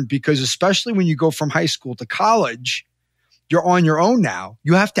be learned, because especially when you go from high school to college, you're on your own now.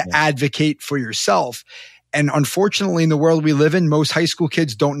 You have to advocate for yourself. And unfortunately, in the world we live in, most high school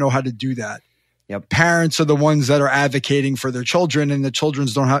kids don't know how to do that. Parents are the ones that are advocating for their children, and the children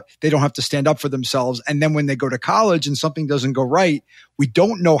don't have to stand up for themselves. And then when they go to college and something doesn't go right, we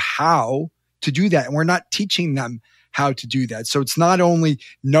don't know how to do that. And we're not teaching them how to do that. So it's not only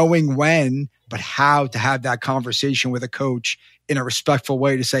knowing when, but how to have that conversation with a coach in a respectful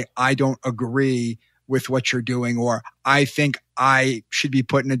way to say, I don't agree with what you're doing, or I think I should be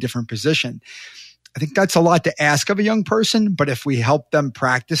put in a different position. I think that's a lot to ask of a young person, but if we help them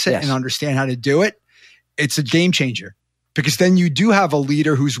practice it and understand how to do it, it's a game changer, because then you do have a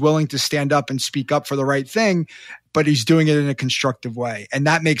leader who's willing to stand up and speak up for the right thing, but he's doing it in a constructive way. And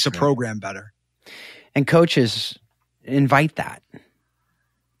that makes a program better. And coaches, invite that.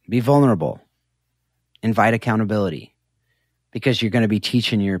 Be vulnerable. Invite accountability, because you're going to be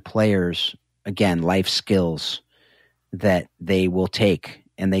teaching your players, again, life skills that they will take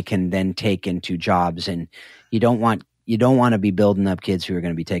and they can then take into jobs. And you don't want to be building up kids who are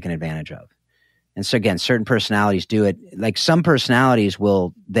going to be taken advantage of. And so again, certain personalities do it. Like some personalities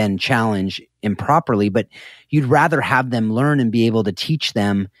will then challenge improperly, but you'd rather have them learn and be able to teach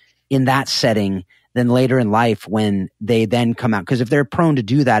them in that setting than later in life when they then come out. Because if they're prone to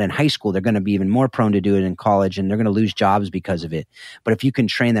do that in high school, they're going to be even more prone to do it in college, and they're going to lose jobs because of it. But if you can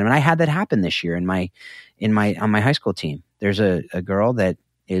train them, and I had that happen this year on my high school team. There's a girl that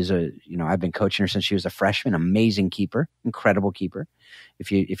is I've been coaching her since she was a freshman, amazing keeper, incredible keeper.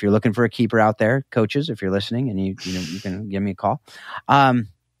 If you're looking for a keeper out there, coaches, if you're listening, and you can give me a call.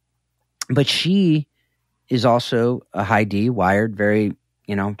 But she is also a high D, wired, very,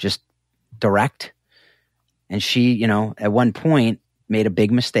 just direct. And she, at one point made a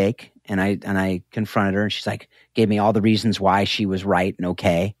big mistake, and I confronted her, and she's like, gave me all the reasons why she was right and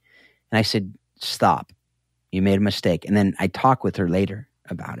okay. And I said, stop, you made a mistake. And then I talked with her later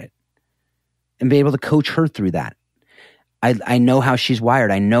about it and be able to coach her through that. I know how she's wired.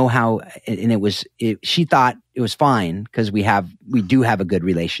 I know how, and she thought it was fine because we do have a good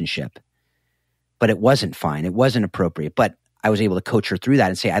relationship, but it wasn't fine. It wasn't appropriate. But I was able to coach her through that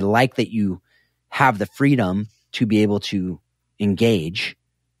and say, I like that you have the freedom to be able to engage,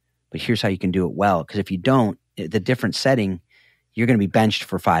 but here's how you can do it well. Because if you don't, the different setting, you're going to be benched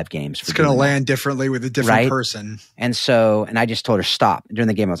for 5 games. It's going to land differently with a different person. And I just told her, stop. During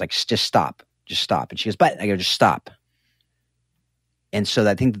the game, I was like, just stop. Just stop. And she goes, but I go, just stop. And so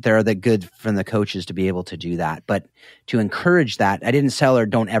I think that there are the good from the coaches to be able to do that. But to encourage that, I didn't tell her,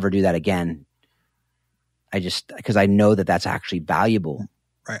 don't ever do that again. Because I know that that's actually valuable.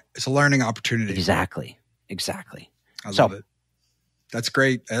 Right. It's a learning opportunity. Exactly. I love it. That's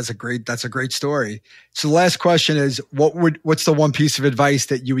great. That's a great story. So the last question is, what's the one piece of advice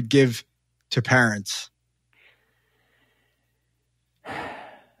that you would give to parents?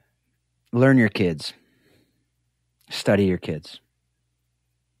 Learn your kids. Study your kids.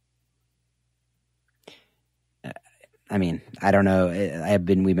 I mean, I don't know.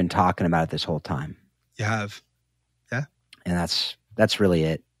 We've been talking about it this whole time. You have. Yeah. And that's really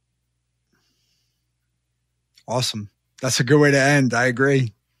it. Awesome. That's a good way to end. I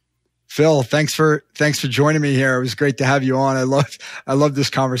agree. Phil, thanks for joining me here. It was great to have you on. I love this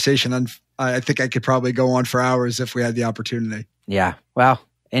conversation. And I think I could probably go on for hours if we had the opportunity. Yeah. Well,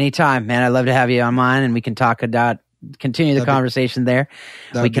 anytime, man. I'd love to have you on mine, and we can continue the conversation there.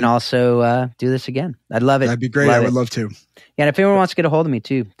 We can also do this again. I'd love it. That'd be great. I would love to. Yeah. And if anyone wants to get a hold of me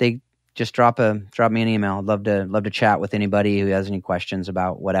too, they just drop me an email. I'd love to chat with anybody who has any questions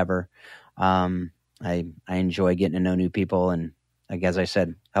about whatever. I enjoy getting to know new people, and like as I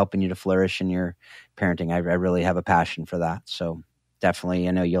said, helping you to flourish in your parenting. I really have a passion for that. So definitely,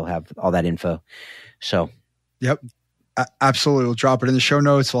 I know you'll have all that info. So, yep, absolutely. We'll drop it in the show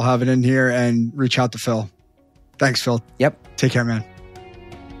notes. We'll have it in here, and reach out to Phil. Thanks, Phil. Yep. Take care, man.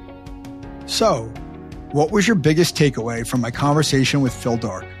 So, what was your biggest takeaway from my conversation with Phil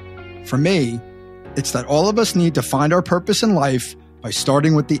Darke? For me, it's that all of us need to find our purpose in life by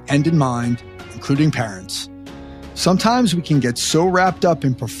starting with the end in mind, including parents. Sometimes we can get so wrapped up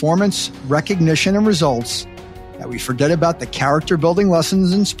in performance, recognition, and results that we forget about the character-building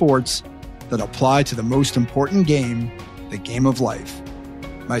lessons in sports that apply to the most important game, the game of life.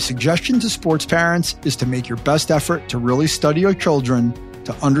 My suggestion to sports parents is to make your best effort to really study your children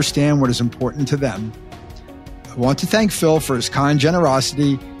to understand what is important to them. I want to thank Phil for his kind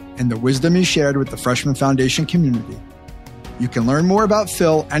generosity and the wisdom he shared with the Freshman Foundation community. You can learn more about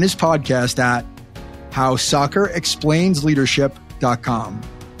Phil and his podcast at HowSoccerExplainsLeadership.com.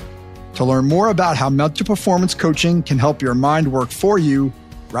 To learn more about how mental performance coaching can help your mind work for you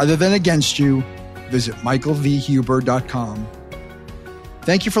rather than against you, visit michaelvhuber.com.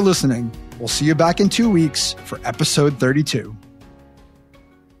 Thank you for listening. We'll see you back in 2 weeks for episode 32.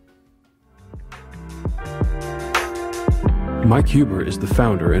 Mike Huber is the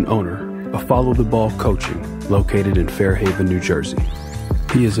founder and owner of Follow the Ball Coaching, located in Fairhaven, New Jersey.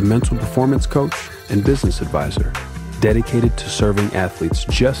 He is a mental performance coach and business advisor dedicated to serving athletes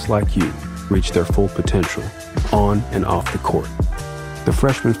just like you reach their full potential on and off the court. The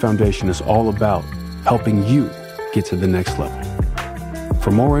Freshman Foundation is all about helping you get to the next level.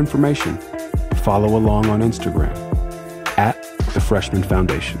 For more information, follow along on Instagram at The Freshman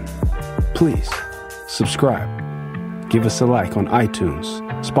Foundation. Please subscribe, give us a like on iTunes,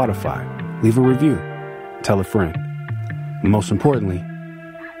 Spotify, leave a review, tell a friend. Most importantly,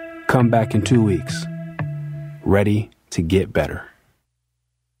 come back in 2 weeks, ready to get better.